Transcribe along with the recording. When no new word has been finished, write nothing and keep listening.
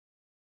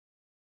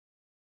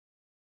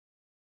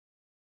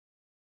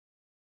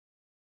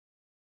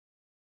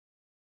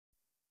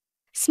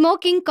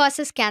Smoking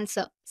causes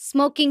cancer.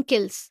 Smoking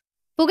kills.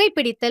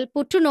 புகைப்பிடித்தல்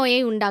புற்றுநோயை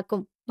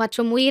உண்டாக்கும்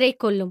மற்றும் உயிரை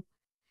கொல்லும்.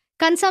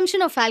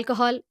 Consumption of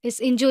alcohol is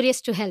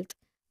injurious to health.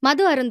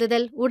 மது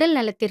அருந்துதல் உடல்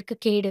நலத்திற்கு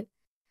கேடு.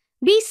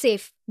 Be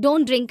safe,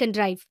 don't drink and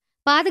drive.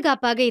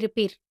 பாதுகாப்பாக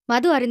இருப்பீர்.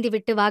 மது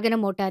அருந்திவிட்டு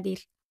வாகனம்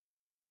ஓட்டாதீர்.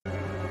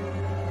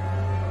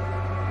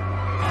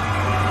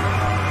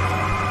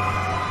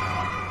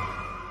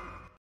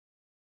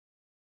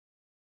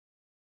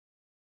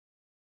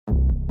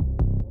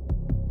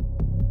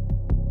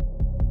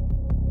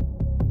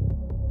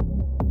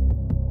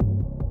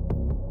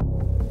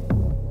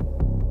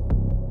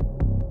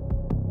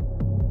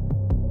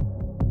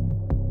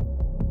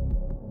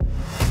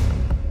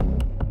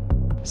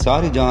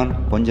 சாரி ஜான்,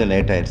 கொஞ்சம்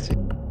லேட் ஆயிடுச்சு.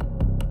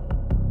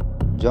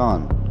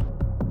 ஜான்,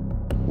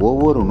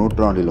 ஒவ்வொரு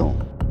நூற்றாண்டிலும்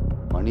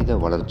மனித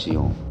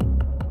வளர்ச்சியும்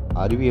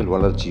அறிவியல்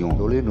வளர்ச்சியும்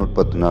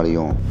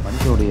தொழில்நுட்பத்தினாலேயும்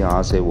மனிதனுடைய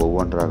ஆசை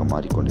ஒவ்வொன்றாக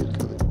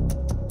மாறிக்கொண்டிருக்கிறது.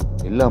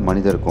 எல்லா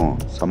மனிதருக்கும்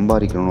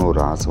சம்பாதிக்கணும்னு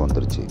ஒரு ஆசை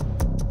வந்துருச்சு.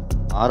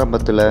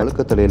 ஆரம்பத்தில்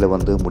அழுக்கத்தலையில்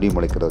வந்து முடி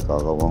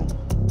முளைக்கிறதுக்காகவும்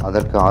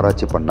அதற்கு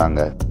ஆராய்ச்சி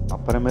பண்ணாங்க.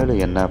 அப்புறமேல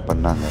என்ன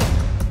பண்ணாங்க,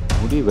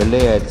 முடி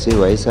வெள்ளையாயிடுச்சு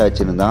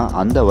வயசாகிடுச்சுன்னு தான்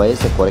அந்த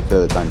வயசை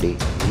குறைக்கிறதுக்காண்டி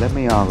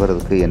இளமை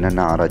ஆகிறதுக்கு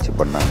என்னென்ன ஆராய்ச்சி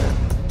பண்ணாங்க.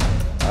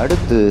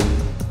 அடுத்து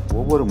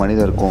ஒவ்வொரு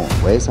மனிதருக்கும்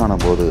வயசான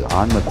போது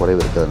ஆண்மை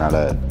குறைவு இருக்கிறதுனால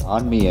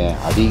ஆண்மையை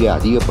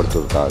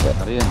அதிகப்படுத்துவதற்காக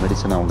நிறைய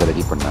மெடிசன் அவங்க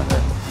ரெடி பண்ணாங்க.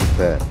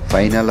 இப்போ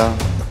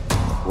ஃபைனலாக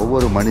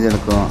ஒவ்வொரு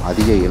மனிதனுக்கும்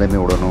அதிக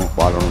இளமையுடனும்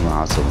வாழணும்னு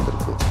ஆசை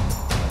வந்திருக்கு.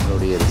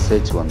 நம்மளுடைய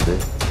ரிசர்ச் வந்து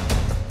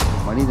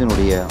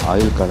மனிதனுடைய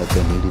ஆயுள்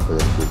காலத்தை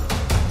நீடிப்பதற்கு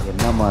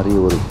என்ன மாதிரி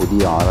ஒரு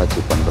புதிய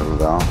ஆராய்ச்சி பண்ணுறது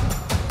தான்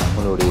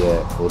நம்மளுடைய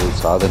ஒரு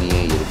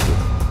சாதனையே இருக்குது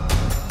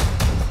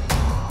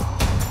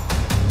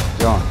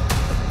ஜான்.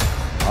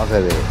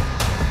 ஆகவே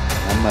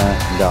நம்ம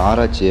இந்த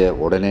ஆராய்ச்சியை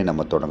உடனே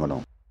நம்ம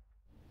தொடங்கணும்.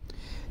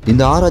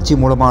 இந்த ஆராய்ச்சி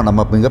மூலமாக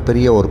நம்ம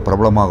மிகப்பெரிய ஒரு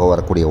பிரபலமாக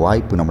வரக்கூடிய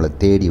வாய்ப்பு நம்மளை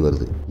தேடி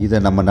வருது. இதை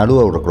நம்ம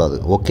நழுவ விடக்கூடாது.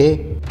 ஓகே,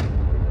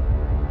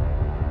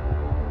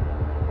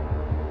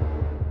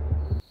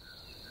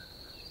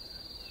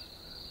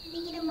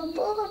 நம்ம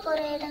போக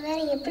போகிற இடம்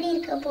வேறு எப்படி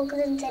இருக்க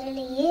போகுதுன்னு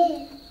தெரியலையே.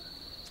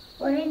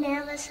 ஒரே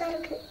நர்வஸாக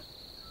இருக்கு.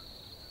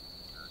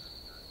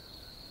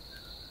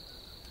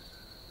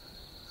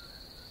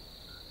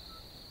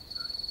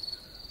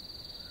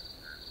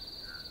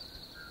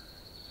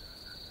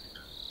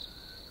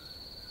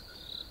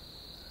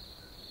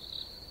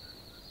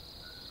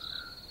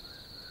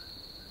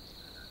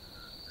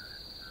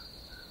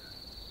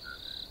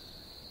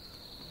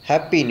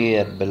 Happy new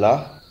year Bella.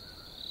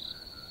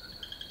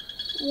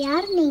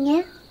 யார்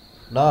நீங்கள்?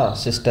 நான்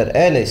சிஸ்டர்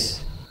ஏலிஸ்.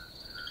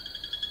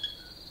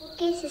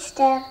 Okay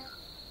sister.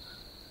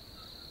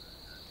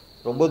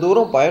 ரொம்ப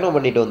தூரம் பயணம்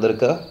பண்ணிட்டு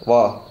வந்திருக்க,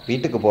 வா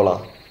வீட்டுக்கு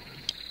போகலாம்.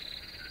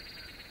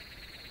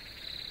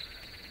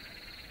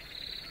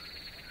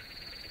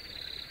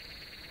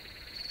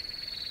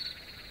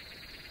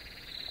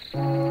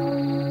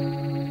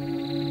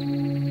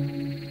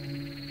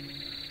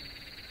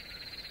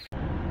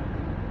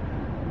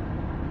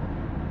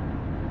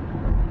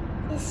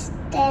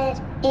 சிஸ்டர்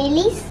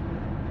எலிஸ்,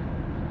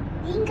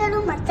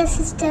 நீங்களும் மற்ற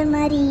சிஸ்டர்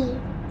மாதிரி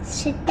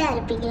ஸ்ட்ரிக்டாக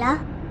இருப்பீங்களா?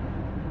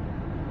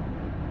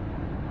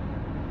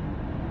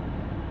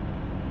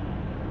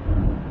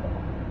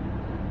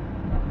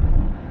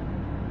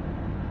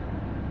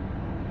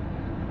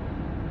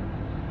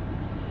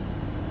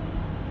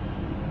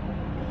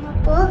 நம்ம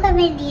போக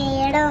வேண்டிய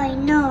இடம்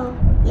இன்னும்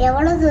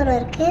எவ்வளோ தூரம்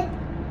இருக்கு?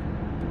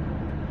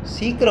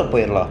 சீக்கிரம்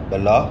போயிடலாம்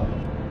பெல்லா.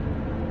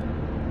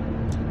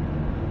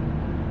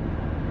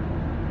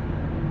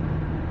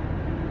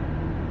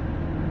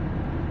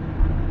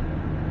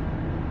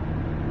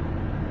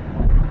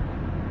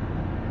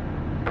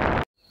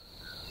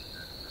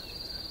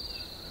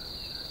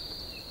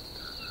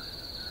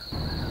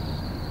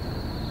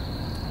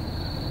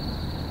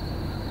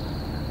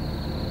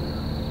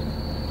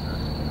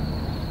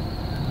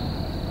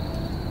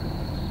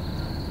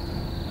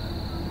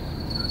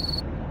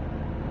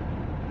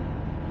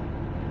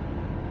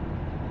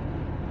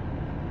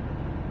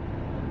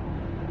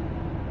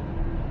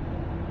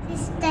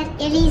 சிஸ்டர்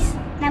எலிஸ்,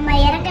 நம்ம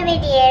இறங்க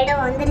வேண்டிய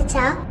இடம்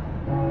வந்துருச்சா?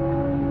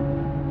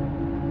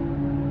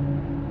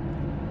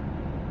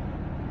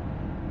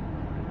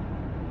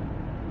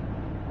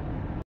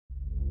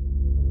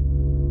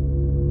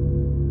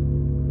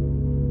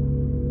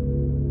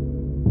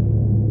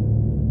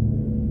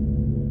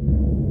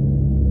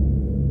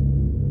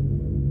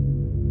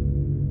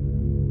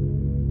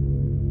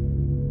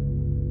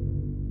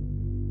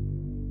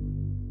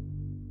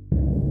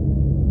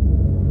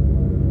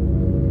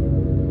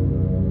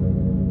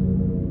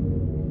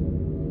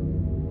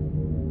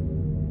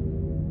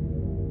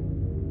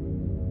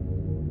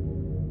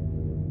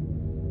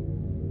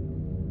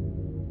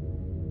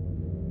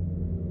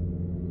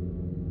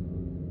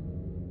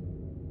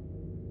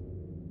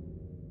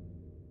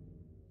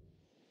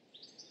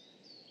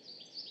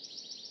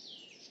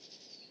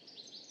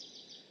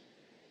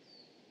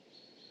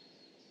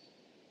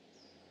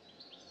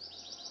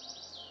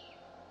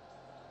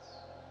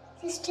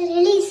 சிஸ்டர்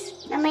எலிஸ்,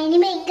 நம்ம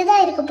இனிமே இங்கே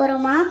தான் இருக்க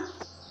போகிறோமா?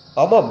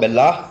 ஆமாம்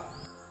பெல்லா.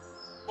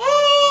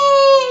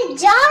 ஏய்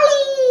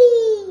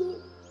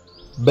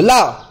பெல்லா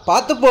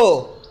பார்த்து போ.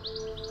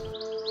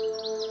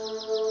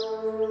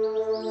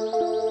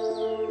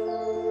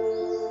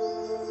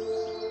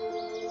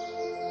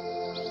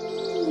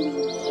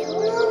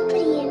 எவ்வளோ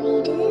பெரிய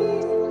வீடு.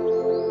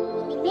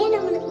 இனிமே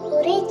நம்மளுக்கு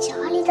ஒரே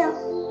ஜாலி தான்.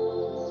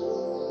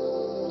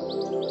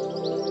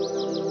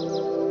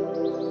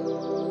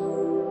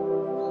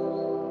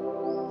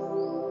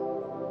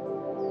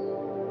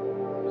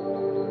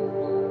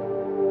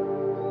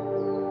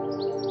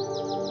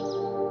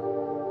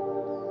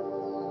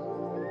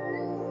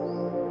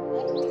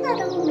 என்ன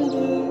ரூம்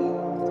இது?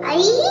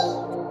 ஐ,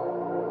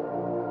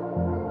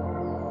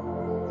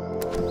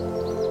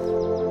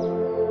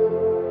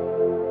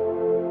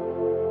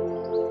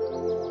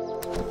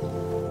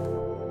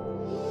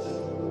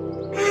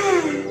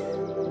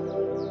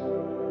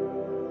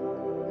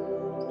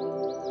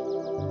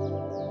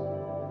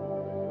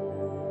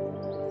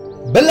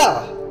 பெல்லா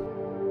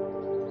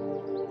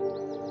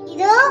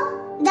இதோ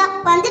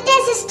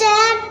வந்துட்டேன்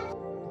சிஸ்டர்.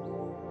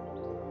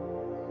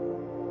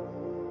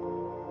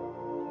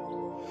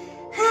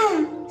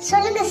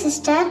 சொல்லுங்க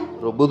சிஸ்டர்.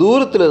 ரொம்ப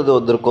தூரத்துல இருந்து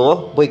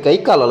வந்திருக்கோம், போய் கை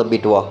கால்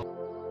அலம்பிட்டு வா.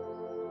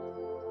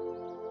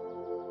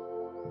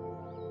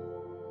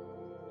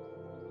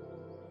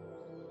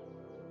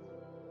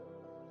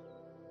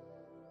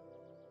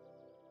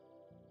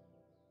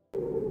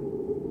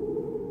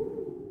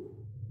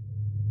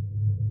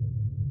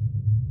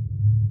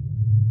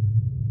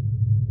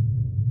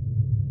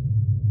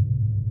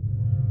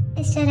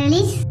 மிஸ்டர்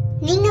ஹரிஷ்,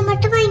 நீங்க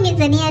மட்டுமா இங்க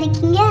தனியா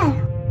இருக்கீங்க?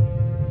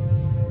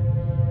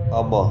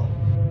 ஆமா.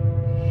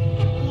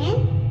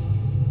 ஏன்?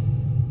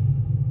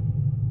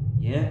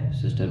 ஏன்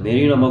சிஸ்டர்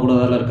மேரியும் நம்ம கூட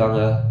தான்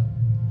இருக்காங்க.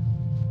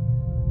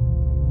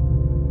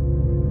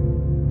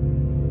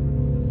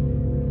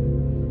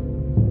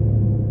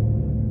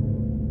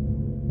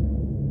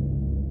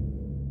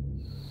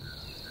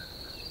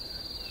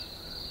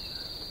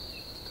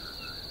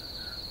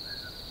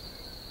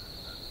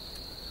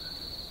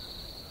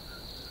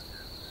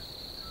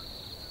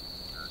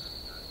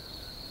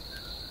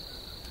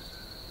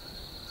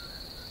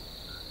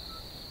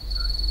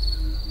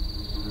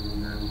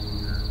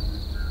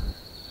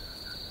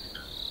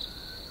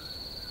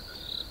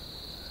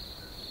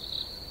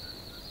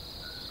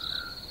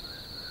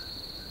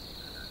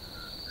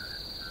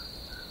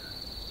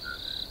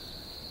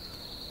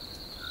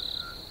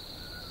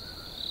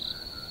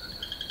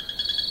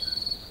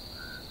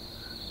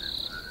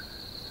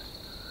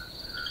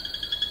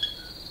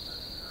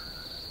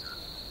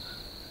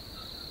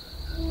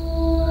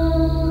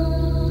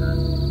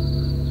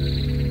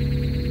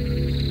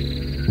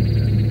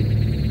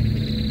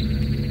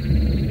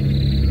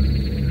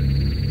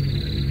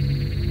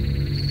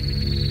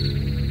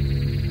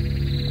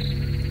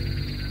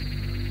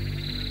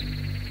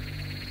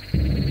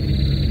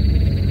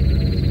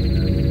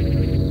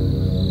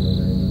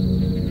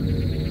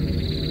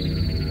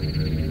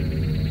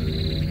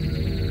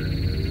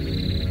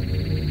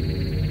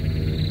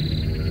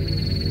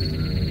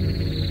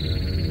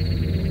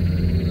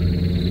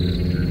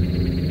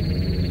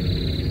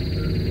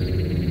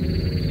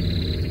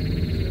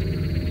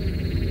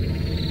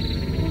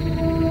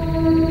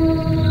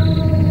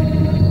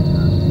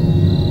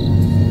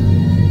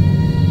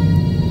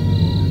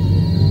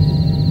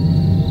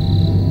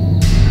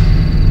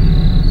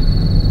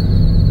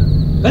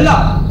 பெல்லா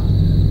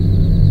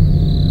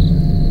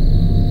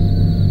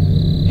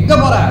எங்க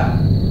போற?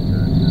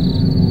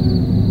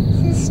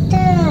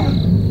 சிஸ்டர்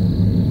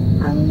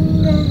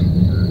அங்க.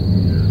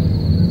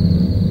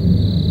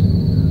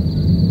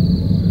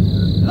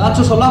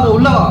 ஏதாச்சும் சொல்லாம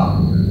உள்ள வா.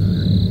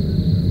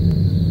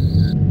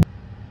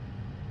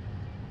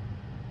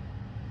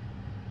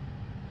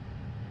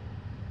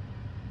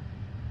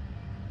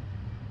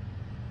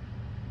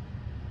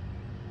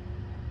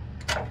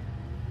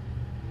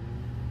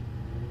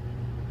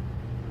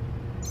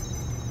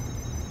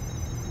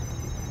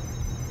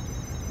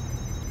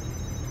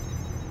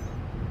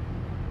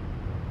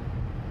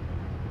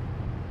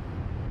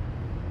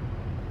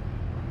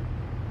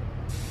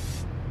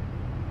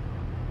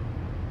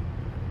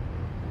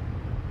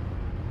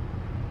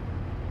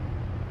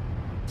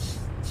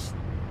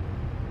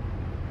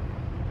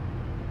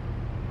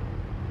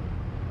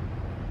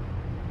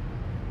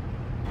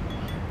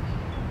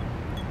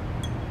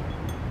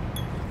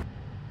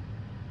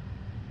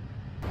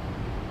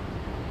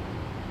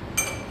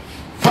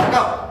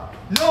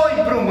 No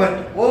improvement.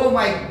 Oh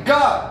my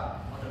God.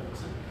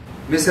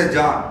 Mr.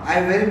 John, I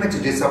am very much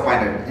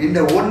disappointed. In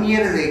the 1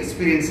 year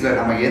experience,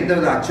 நம்ம எந்த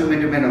வித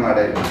அச்சீவ்மெண்ட்டுமே நம்ம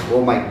அடையல.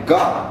 Oh my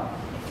God.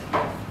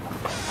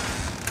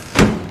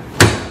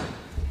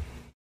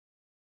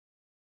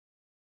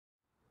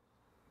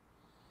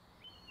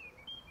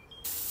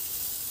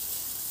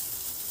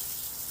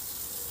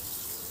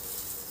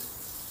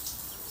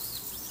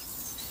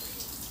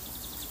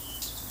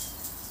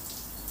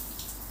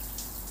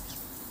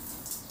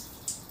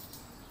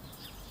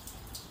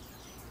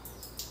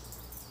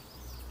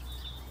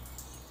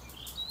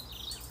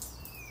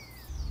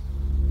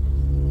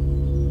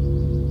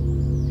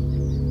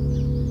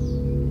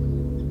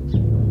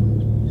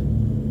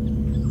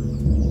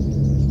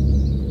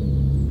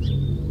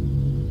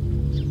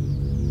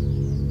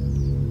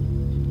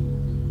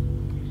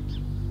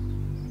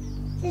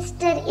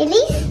 Sister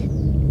Ellis,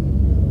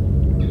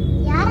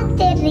 யாரை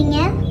தேடுறீங்க?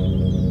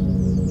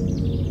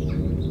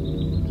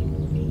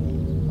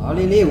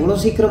 காலையிலே இவ்வளோ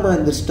சீக்கிரமா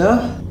இருந்துச்சுட்டா?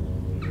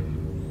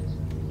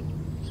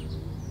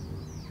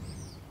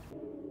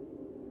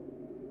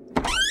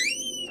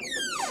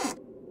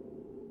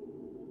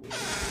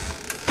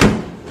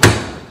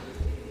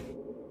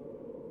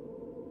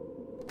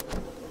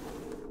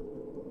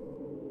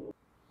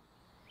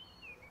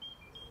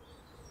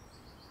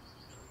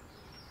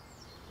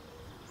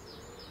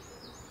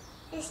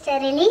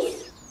 சிஸ்டர் எலிஸ்,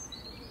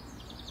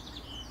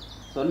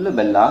 சொல்லு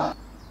பெல்லா.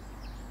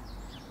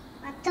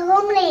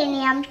 மற்றவங்களை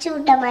என்னை அமுச்சு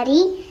விட்ட மாதிரி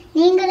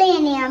நீங்களே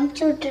என்னை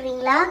அமுச்சு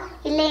விட்டுருவீங்களா,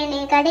 இல்லை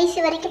என்னை கடைசி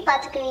வரைக்கும்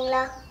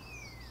பார்த்துக்குவீங்களா?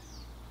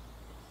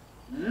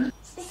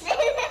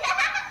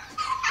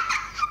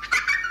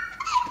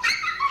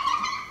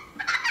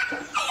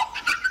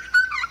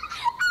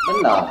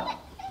 Bella,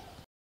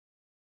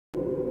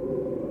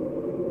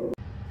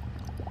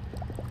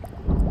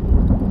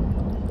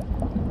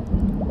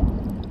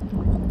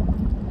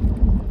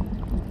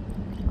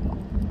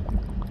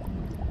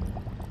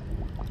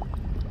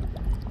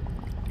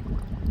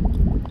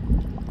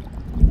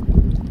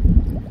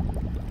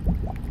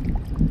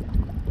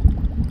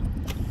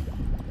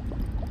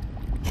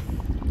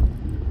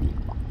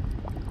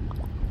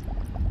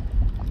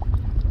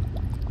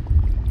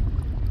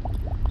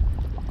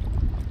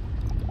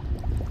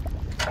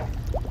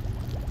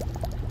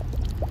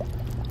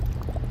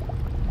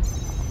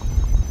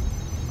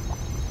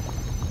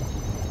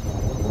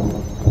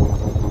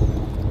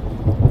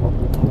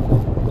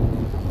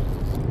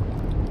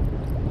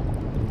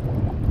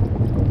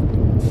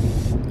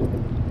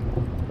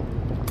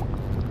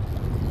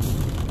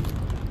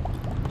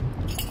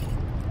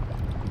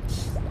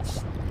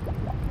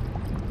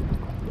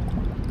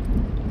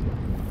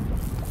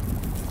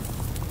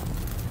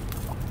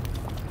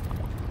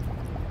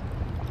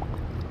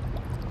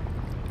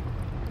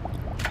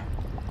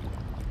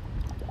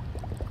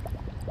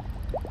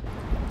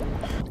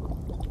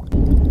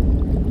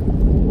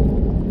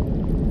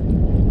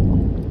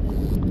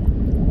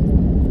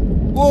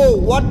 Oh,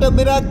 what a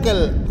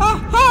miracle! Ha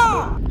ha!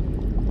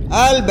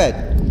 Albert,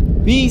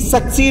 we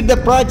succeed the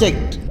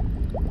project.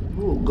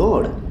 Oh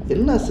God,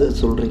 என்ன சார்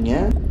சொல்றீங்க?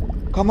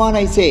 Come on,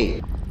 I say.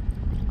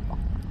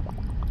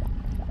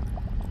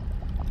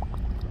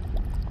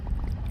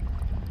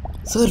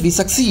 Sir, we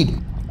succeed.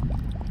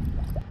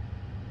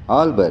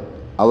 Albert,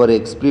 our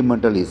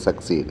experimental is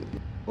succeed.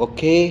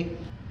 Okay,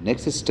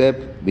 next step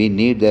we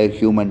need the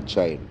human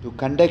child to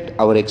conduct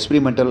our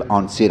experimental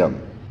on serum.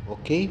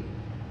 Okay?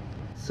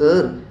 Sir,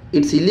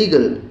 it's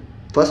illegal.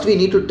 First we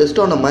need to test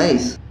on a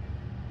mice.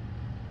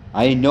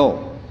 I know.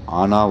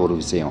 ஆனால் ஒரு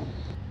விஷயம்,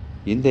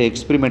 இந்த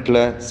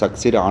எக்ஸ்பிரிமெண்ட்டில்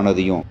succeed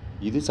ஆனதையும்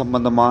இது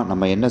சம்பந்தமாக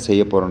நம்ம என்ன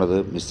செய்ய போகிறோன்னது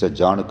mister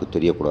ஜானுக்கு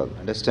தெரியக்கூடாது.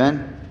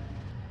 அண்டர்ஸ்டாண்ட்?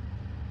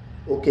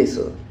 Okay,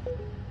 sir.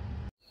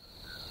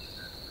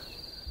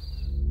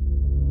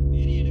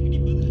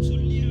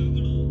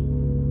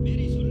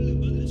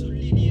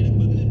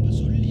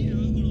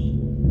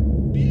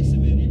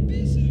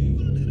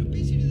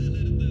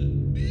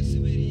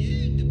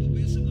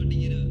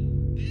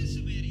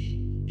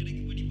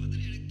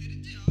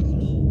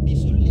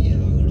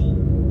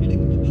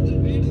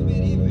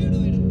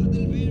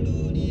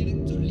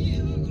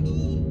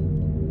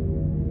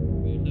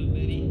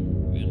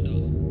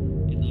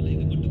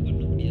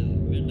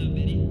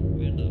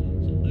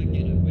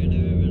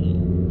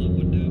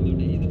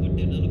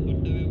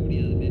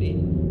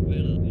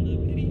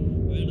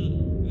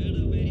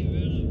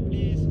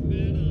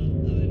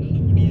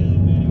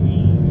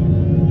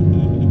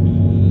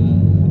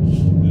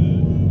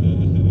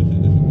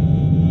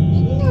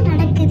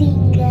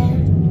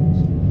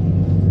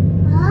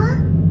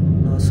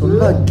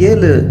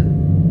 கேளு,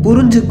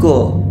 புரிஞ்சுக்கோ.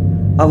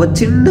 அவ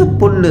சின்ன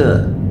பொண்ணு,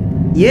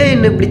 ஏன்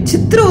என்ன இப்படி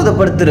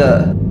சித்திரவதைப்படுத்துற?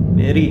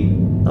 மேரி,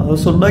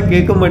 நான் சொன்னா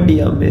கேட்க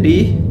மாட்டியா மேரி?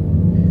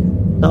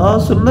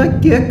 நான் சொன்னா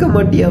கேட்க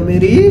மாட்டியா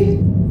மேரி?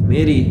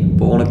 மேரி,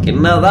 இப்போ உனக்கு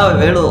என்னதான்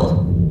வேணும்?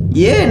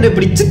 ஏன் என்ன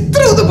இப்படி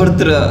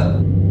சித்திரவதைப்படுத்துற?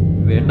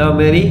 வேண்டாம்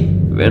மேரி,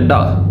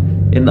 வேண்டாம்.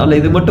 என்னால்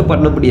இது மட்டும்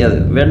பண்ண முடியாது.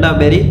 வேண்டாம்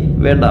மேரி,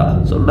 வேண்டாம்.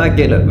 சொன்னா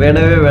கேளு,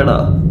 வேணவே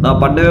வேணாம்.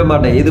 நான் பண்ணவே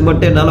மாட்டேன். இது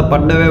மட்டும் என்னால்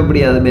பண்ணவே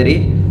முடியாது மேரி.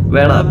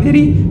 வேணாம்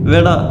மேரி,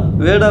 வேணாம்.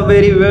 வேணாம்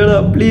மேரி,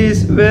 வேணாம். ப்ளீஸ்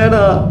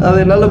வேணாம். அது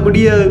என்னால்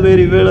முடியாது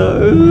மேரி, வேணாம்.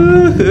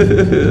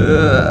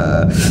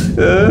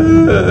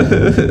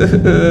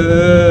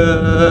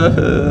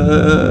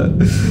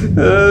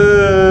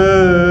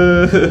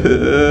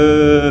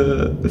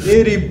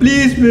 மேரி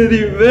ப்ளீஸ்,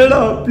 மேரி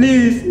வேணாம்,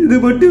 ப்ளீஸ். இது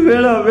மட்டும்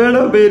வேணாம்,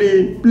 வேணாம் மேரி,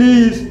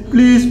 ப்ளீஸ்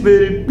ப்ளீஸ்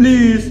மேரி,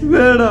 ப்ளீஸ்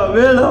வேணாம்,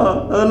 வேணாம்.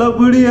 அதெல்லாம்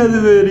முடியாது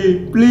மேரி,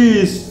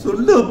 ப்ளீஸ்.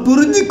 சொன்னா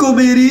புரிஞ்சுக்கோ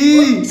மேரி,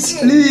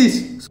 ப்ளீஸ்.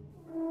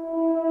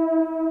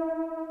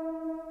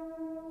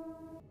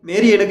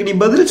 மேரி, எனக்கு நீ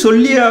பதில்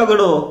சொல்லியே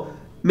ஆகணும்.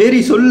 மேரி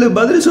சொல்லு,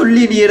 பதில்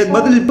சொல்லி. நீ எனக்கு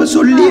பதில் இப்ப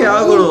சொல்லியே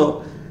ஆகணும்.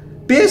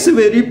 பேசு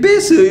மேரி,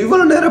 பேசு.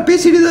 இவ்வளவு நேரம்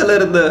பேசிட்டு தானே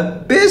இருந்த.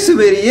 பேசு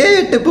மேரி,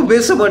 ஏன் இப்ப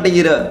பேச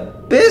மாட்டேங்கிற?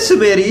 பேசு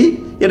மேரி,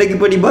 எனக்கு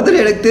இப்ப நீ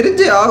பதில் எனக்கு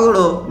தெரிஞ்சே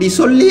ஆகணும். நீ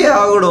சொல்லியே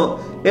ஆகணும்.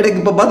 எனக்கு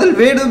இப்ப பதில்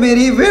வேணும்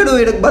மேரி, வேணும்,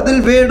 எனக்கு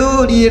பதில் வேணும்.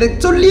 நீ எனக்கு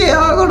சொல்லியே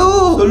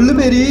ஆகணும். சொல்லு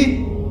மேரி,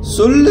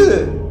 சொல்லு.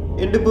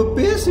 என்ன இப்ப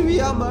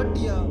பேசுவியா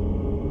மாட்டியா?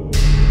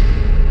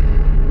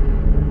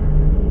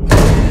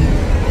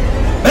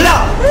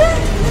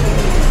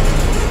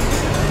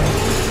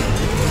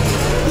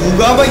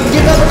 உங்க இங்க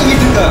என்ன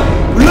பண்ணிக்கிட்டு இருக்க?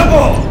 உள்ள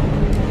போ.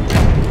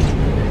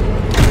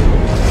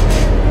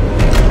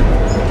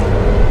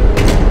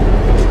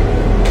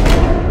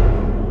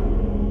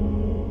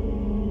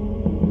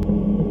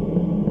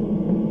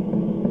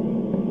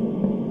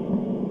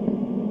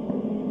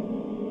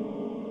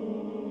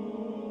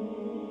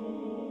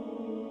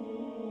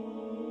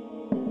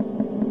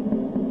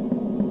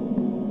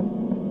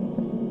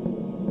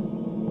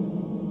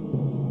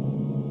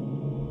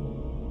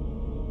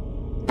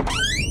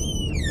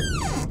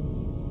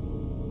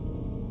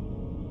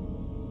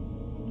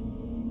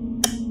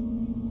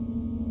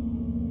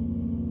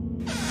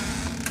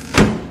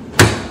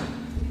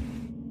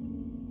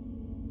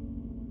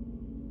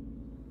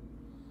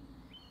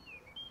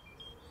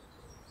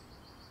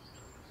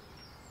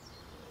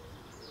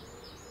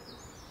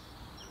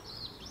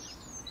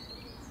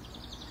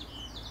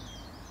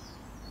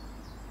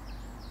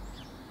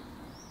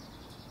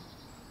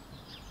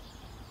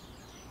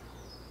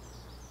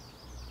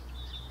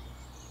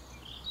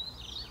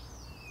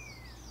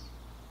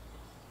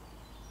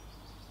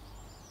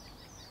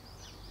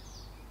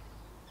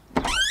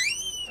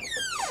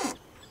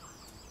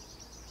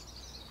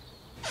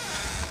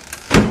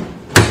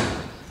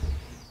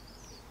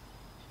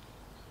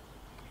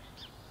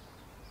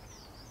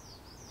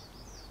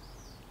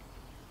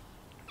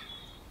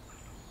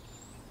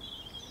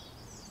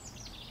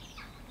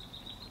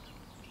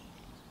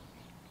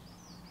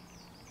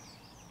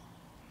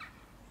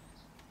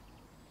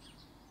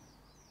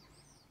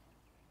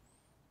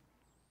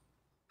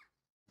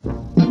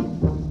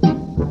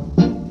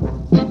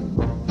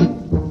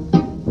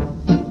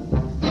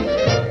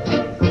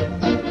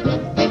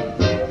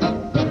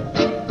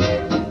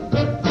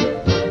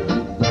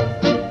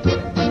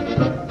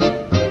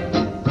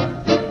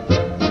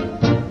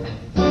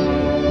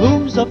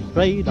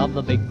 Afraid of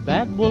the big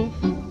bad wolf,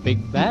 big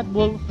bad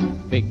wolf,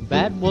 big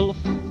bad wolf.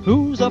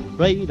 Who's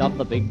afraid of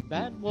the big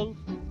bad wolf?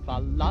 Fa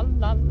la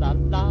la la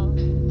la.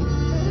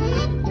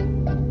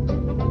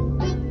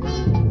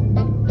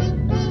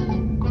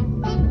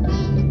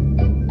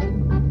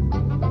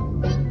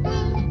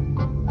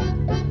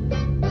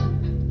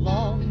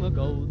 Long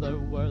ago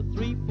there were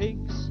 3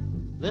 pigs,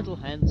 little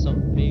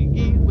handsome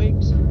piggy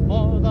wigs.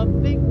 For the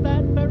big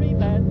bad,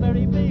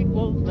 very big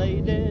wolf, they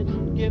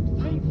didn't give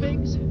 3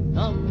 figs.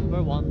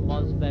 Number 1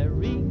 was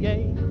very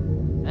gay,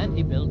 and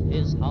he built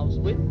his house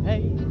with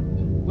hay.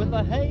 With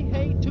a hey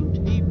hey toot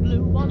he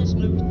blew on his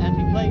flute, and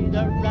he played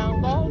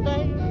around all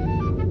day.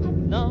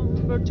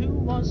 Number 2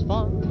 was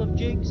fond of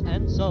jigs,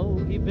 and so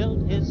he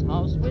built his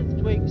house with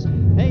twigs.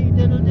 Hey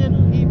diddle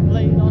diddle he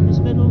played on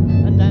his fiddle,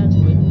 and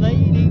danced with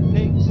lady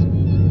pigs.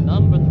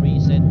 Number 3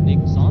 said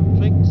nix on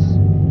tricks,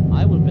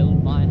 I will build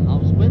my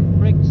house with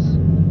bricks.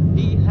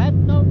 He had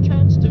no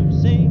chance to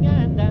sing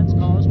and dance,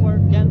 'cause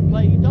work and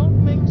play don't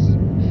mix.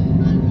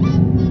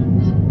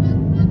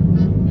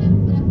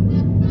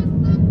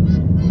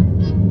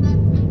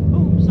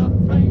 Who's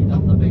afraid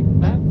of the big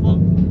bad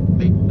wolf?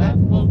 Big bad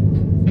wolf,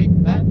 big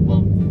bad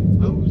wolf.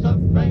 Who's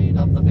afraid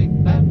of the big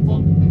bad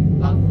wolf?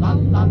 La la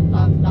la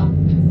la la.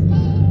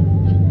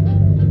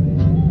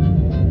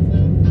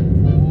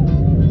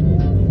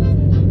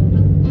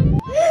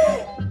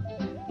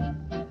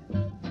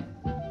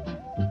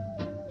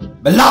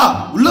 Bella,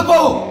 உள்ள போ.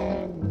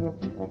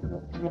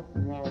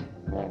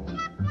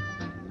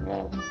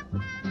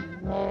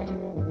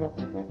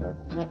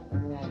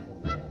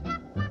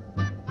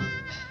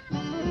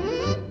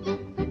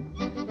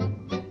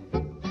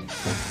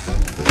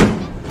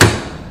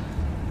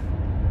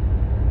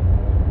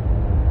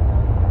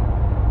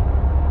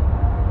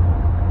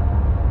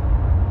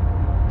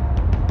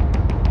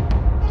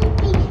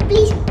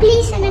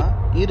 Please அண்ணா.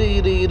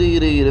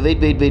 இரு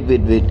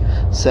wait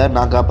sir,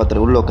 நான்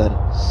காப்பாத்துறேன், உள்ள உட்கார்.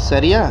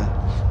 சரியா?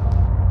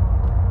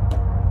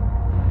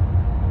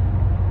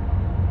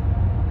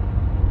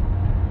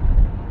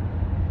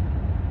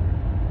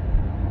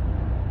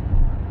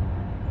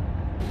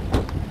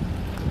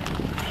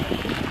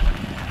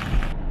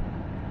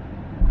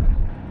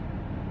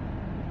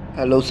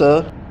 Hello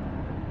sir.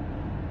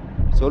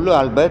 சொல்லு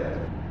Albert.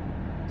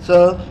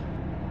 Sir,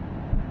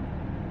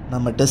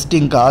 நம்ம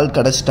டெஸ்டிங்க்கு ஆள்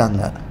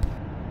கிடச்சிட்டாங்க.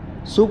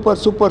 Super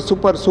super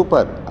super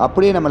super.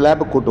 அப்படியே நம்ம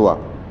லேபுக்கு கூட்டு வா.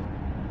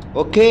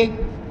 Okay?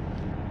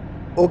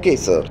 Okay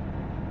sir.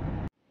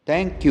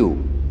 Thank you.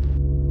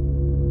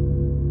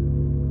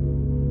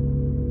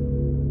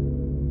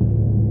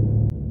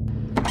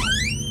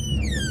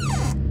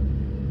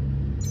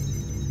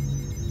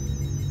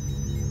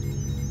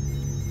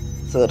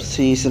 Sir,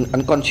 she is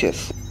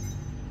unconscious.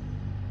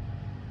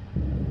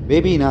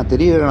 Baby, நான்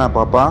தெரியறேனா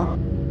பாப்பா?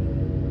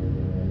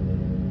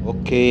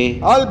 Okay.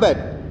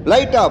 Albert,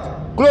 light off,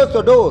 close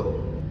the door.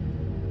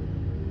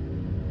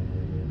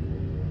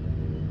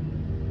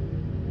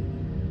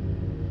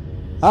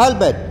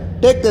 Albert,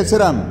 take the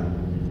சிரம்.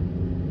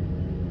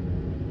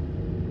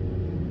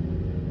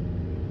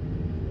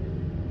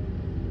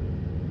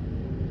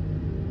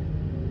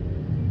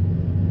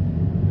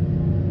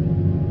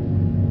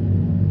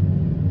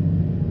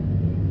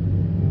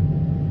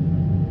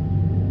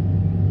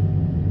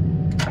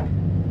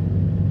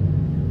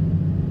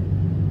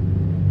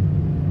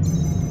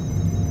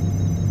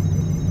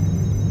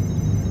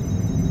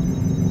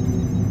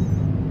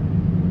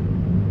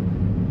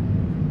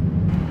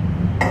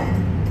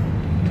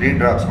 3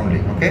 drops only,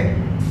 okay?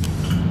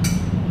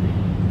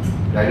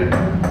 Dilute.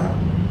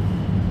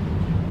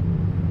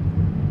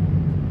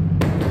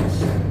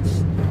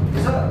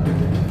 Sir.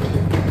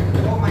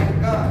 Oh my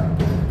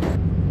God.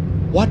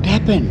 What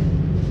happened?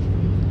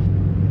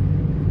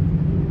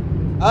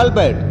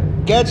 Albert,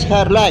 catch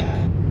her leg.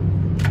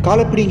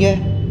 காலை பிடிங்க.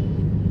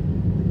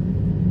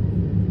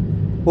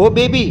 Oh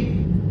baby.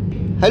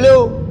 Hello.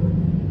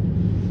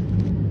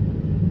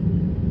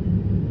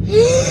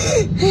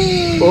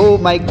 Oh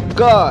my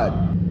God.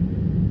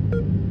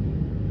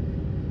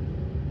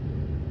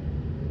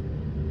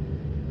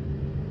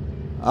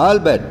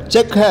 Albert,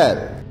 check her.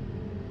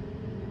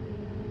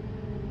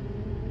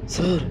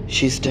 Sir,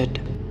 she's dead.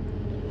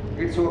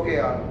 It's okay,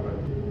 Albert.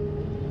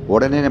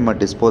 உடனே நம்ம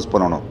dispose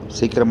பண்ணணும்.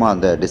 சீக்கிரமாக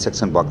அந்த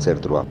dissection box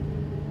எடுத்துருவா.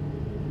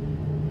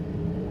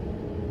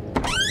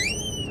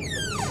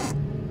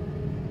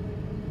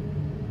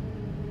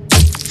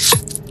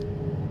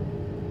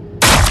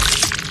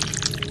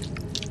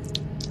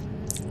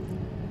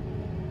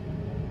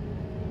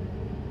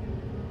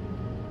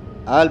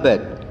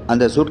 Albert,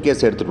 அந்த suit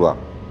case எடுத்துட்டு வா.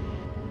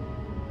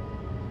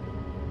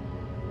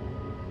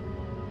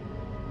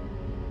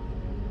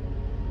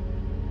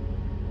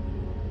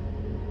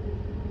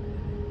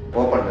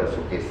 Open the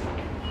suit case.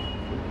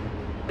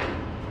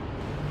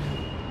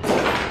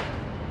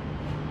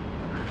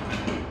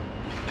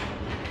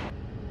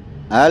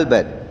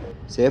 Albert,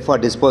 சேஃபாக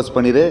டிஸ்போஸ்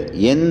பண்ணிடு.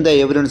 எந்த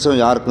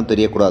எவிடன்ஸும் யாருக்கும்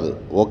தெரியக்கூடாது.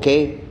 Okay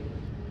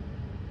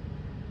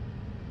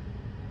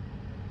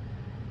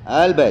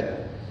Albert?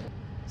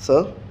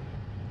 சார்,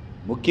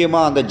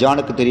 முக்கியமாக அந்த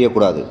ஜானுக்கு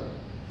தெரியக்கூடாது.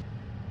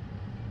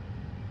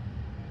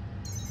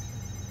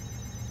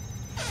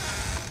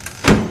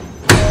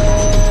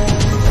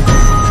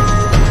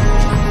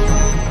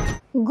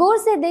 गौर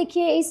से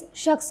देखिए इस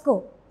शख्स को।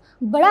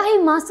 बड़ा ही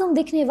मासूम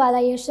दिखने वाला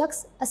यह शख्स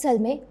असल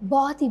में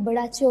बहुत ही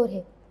बड़ा चोर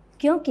है,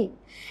 क्योंकि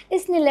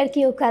इसने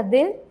लड़कियों का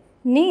दिल,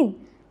 नींद,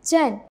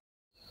 चैन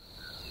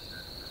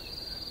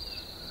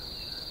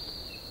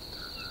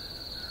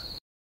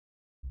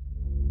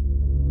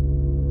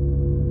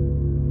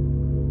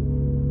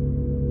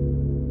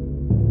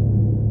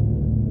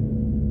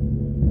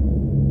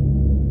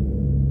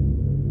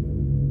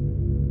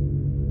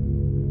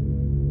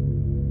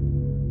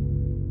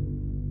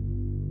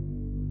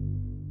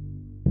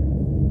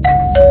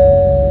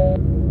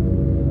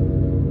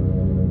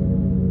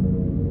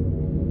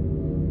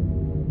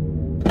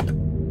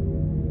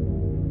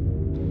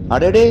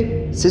அடடே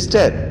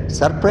சிஸ்டர்,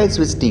 சர்ப்ரைஸ்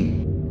விசிட்டிங்.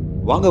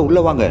 வாங்க, உள்ள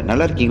வாங்க.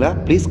 நல்லா இருக்கீங்களா?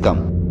 Please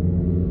come.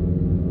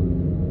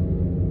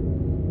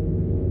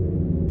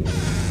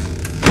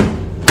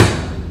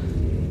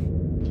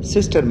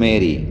 சிஸ்டர்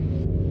மேரி,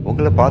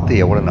 உங்களை பார்த்து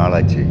எவ்வளோ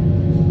நாளாச்சு?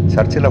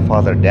 சர்ச்சில்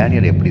ஃபாதர்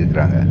டேனியல் எப்படி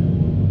இருக்கிறாங்க?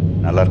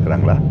 நல்லா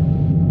இருக்கிறாங்களா?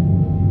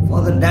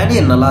 ஃபாதர்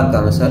டேனியல் நல்லா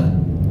இருக்காங்க சார்.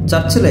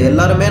 சர்ச்சில்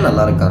எல்லாருமே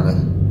நல்லா இருக்காங்க.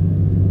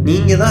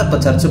 நீங்கள் தான் இப்போ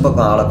சர்ச்சு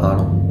பக்கம் ஆளை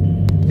காணும்.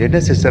 என்ன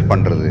சிஸ்டர்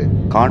பண்ணுறது?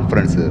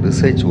 Conference,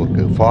 research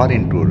work,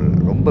 foreign tour,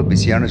 ரொம்ப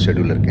பிஸியான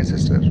ஷெட்யூல் இருக்கேன்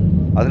சிஸ்டர்.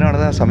 அதனால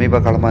தான் சமீப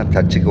காலமாக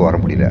சர்ச்சுக்கு வர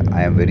முடியல.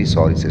 ஐ ஆம் வெரி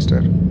சாரி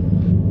சிஸ்டர்.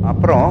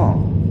 அப்புறம்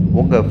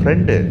உங்கள்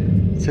ஃப்ரெண்டு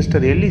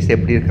சிஸ்டர் எல்லிஸ்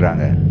எப்படி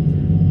இருக்கிறாங்க?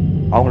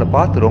 அவங்கள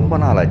பார்த்து ரொம்ப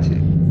நாள் ஆச்சு.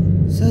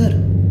 சார்,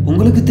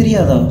 உங்களுக்கு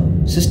தெரியாதா?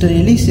 சிஸ்டர்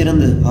எலிஸ்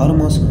இறந்து 6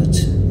 மாதம்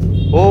ஆச்சு.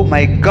 ஓ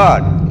மை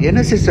காட்,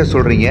 என்ன சிஸ்டர்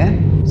சொல்கிறீங்க?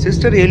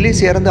 சிஸ்டர்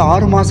எல்லிஸ் இறந்து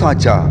 6 மாதம்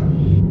ஆச்சா?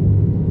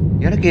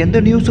 எனக்கு எந்த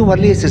நியூஸும்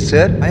வரலையே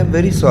sister. I am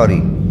very sorry.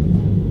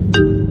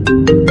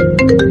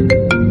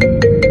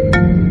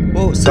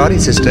 O sorry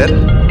sister,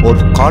 ஒரு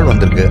கால்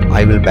வந்திருக்கு.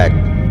 I will back.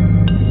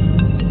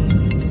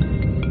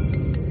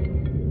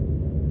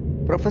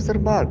 Professor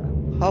Mark,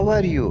 how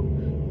are you?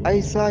 I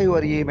saw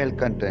your email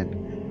content.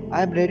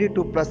 I am ready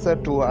to pleasure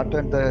to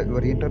attend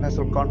your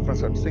international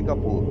conference at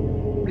Singapore.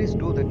 Please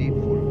do the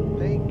needful.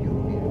 Thank you.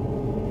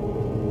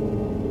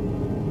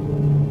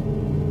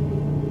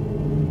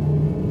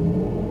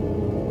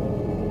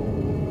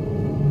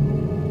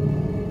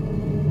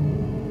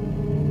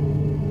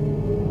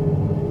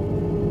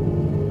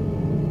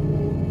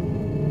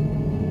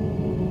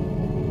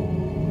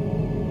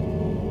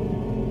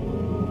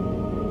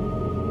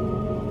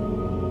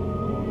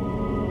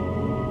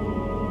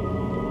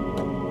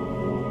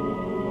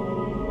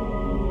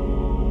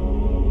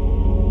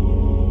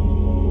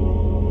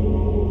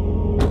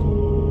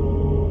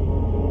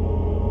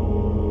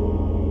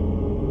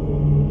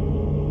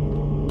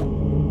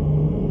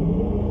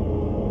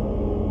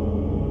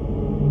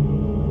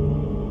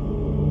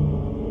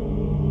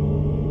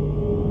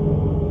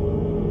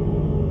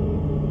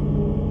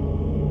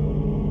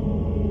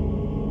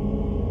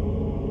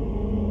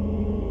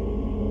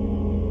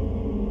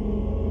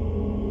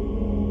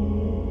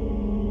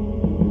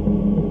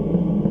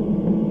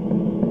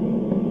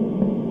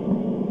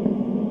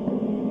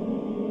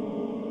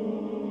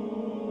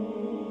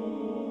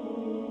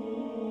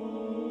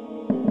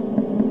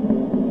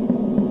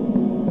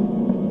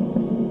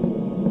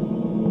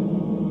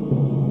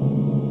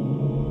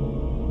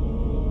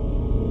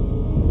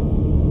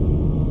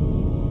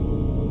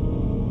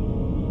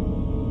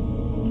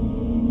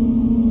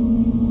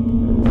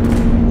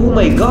 Oh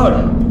my God!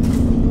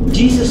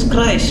 Jesus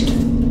Christ.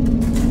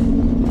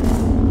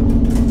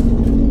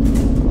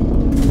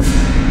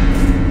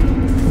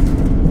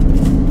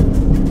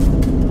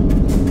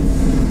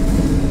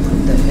 What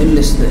the hell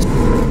is this?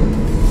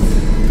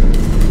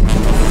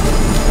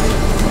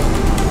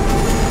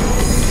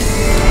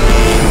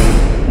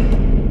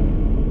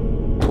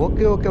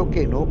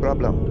 Okay, no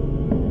problem.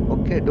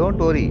 Okay, don't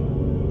worry.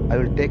 I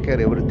will take care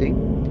of everything.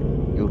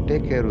 You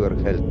take care of your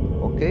health,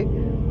 okay?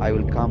 I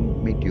will come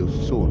meet you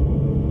soon.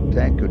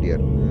 Thank you, dear.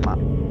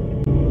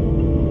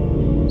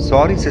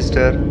 Sorry,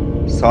 sister.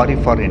 Sorry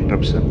for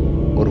interruption.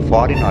 ஒரு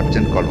foreign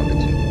urgent கால்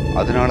வந்துச்சு,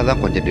 அதனால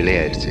தான் கொஞ்சம் delay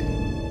ஆயிடுச்சு.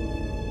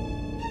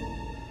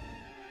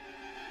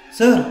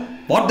 Sir,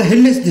 what the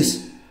hell is this?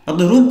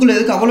 அந்த ரூம்குள்ள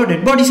எதுக்கு அவ்வளோ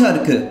டெட் பாடிஸாக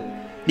இருக்கு?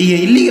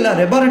 நீங்கள் இல்லீகலாக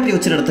லெபார்டரி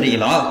வச்சு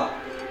நடத்துறீங்களா?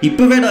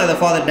 இப்போவே நான் அதை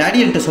ஃபாதர்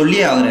டேனியல்கிட்ட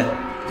சொல்லியே ஆகிறேன்.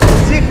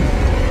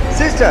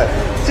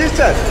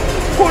 Sister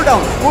cool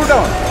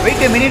down.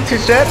 Wait a minute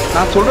sister,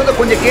 நான் சொல்றதை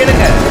கொஞ்சம்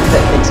கேளுங்க. இந்த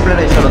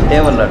எக்ஸ்பிளனேஷனும்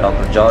தேவையில்லை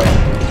டாக்டர் ஜார்ஜ்.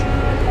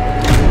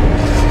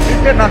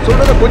 சிஸ்டர், நான்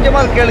சொல்றதை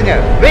கொஞ்சமாவது கேளுங்க.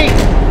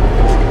 வெயிட்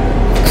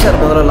சார்,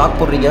 முதல்ல லாக்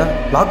போடுறீங்க.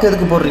 லாக்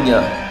எதுக்கு போடுறீங்க?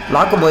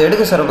 லாக்கு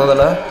எடுங்க சார்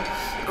முதல்ல.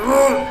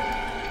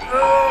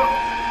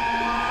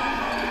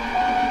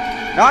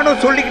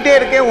 நானும் சொல்லிக்கிட்டே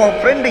இருக்கேன், உன்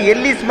ஃப்ரெண்டு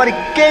எல்லிஸ் மாதிரி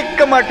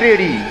கேட்க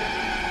மாட்டேடி.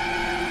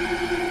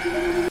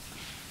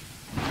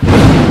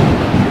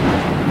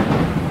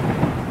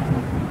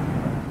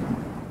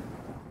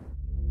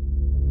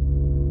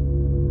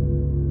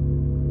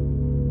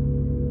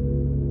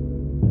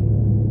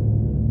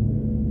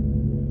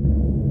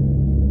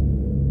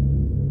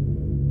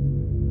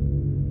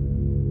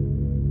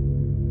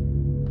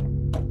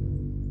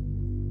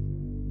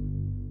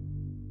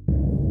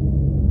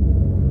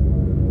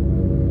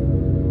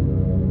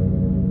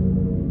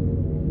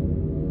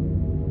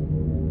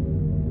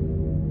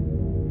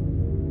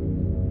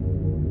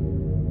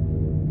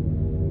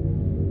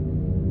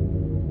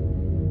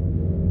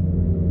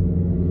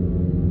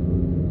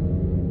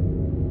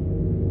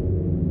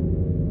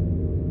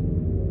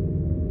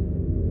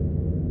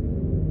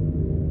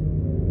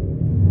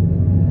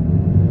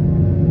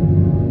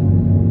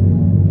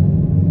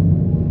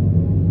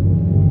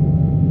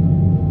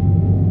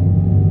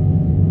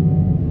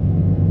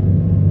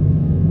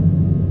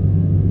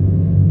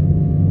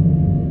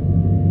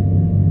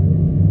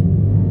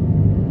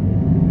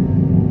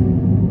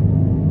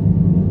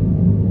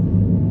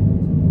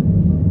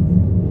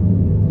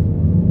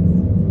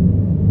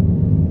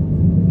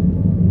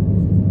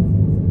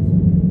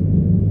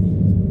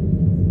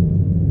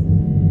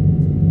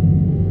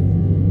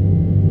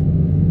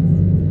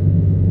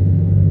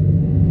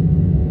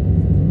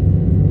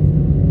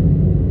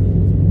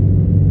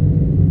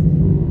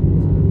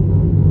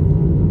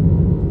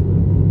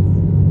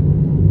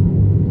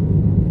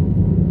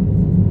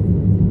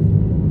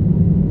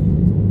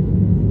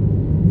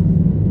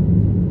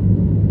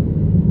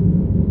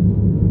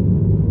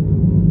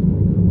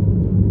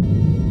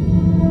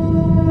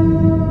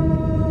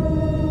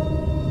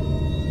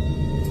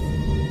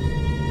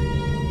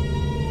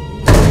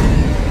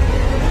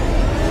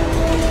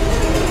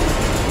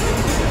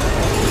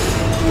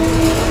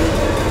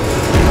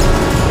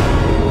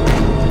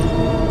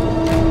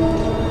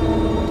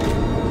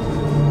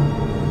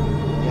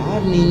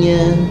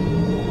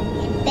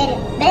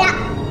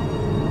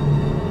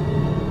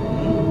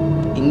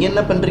 இங்க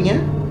என்ன பண்றீங்க?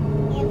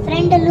 என்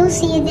ஃப்ரெண்ட்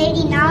லூசியை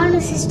தேடி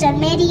நானும் சிஸ்டர்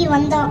மேரி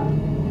வந்தோம்.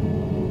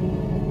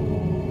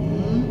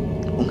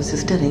 உங்க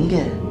சிஸ்டர் எங்க?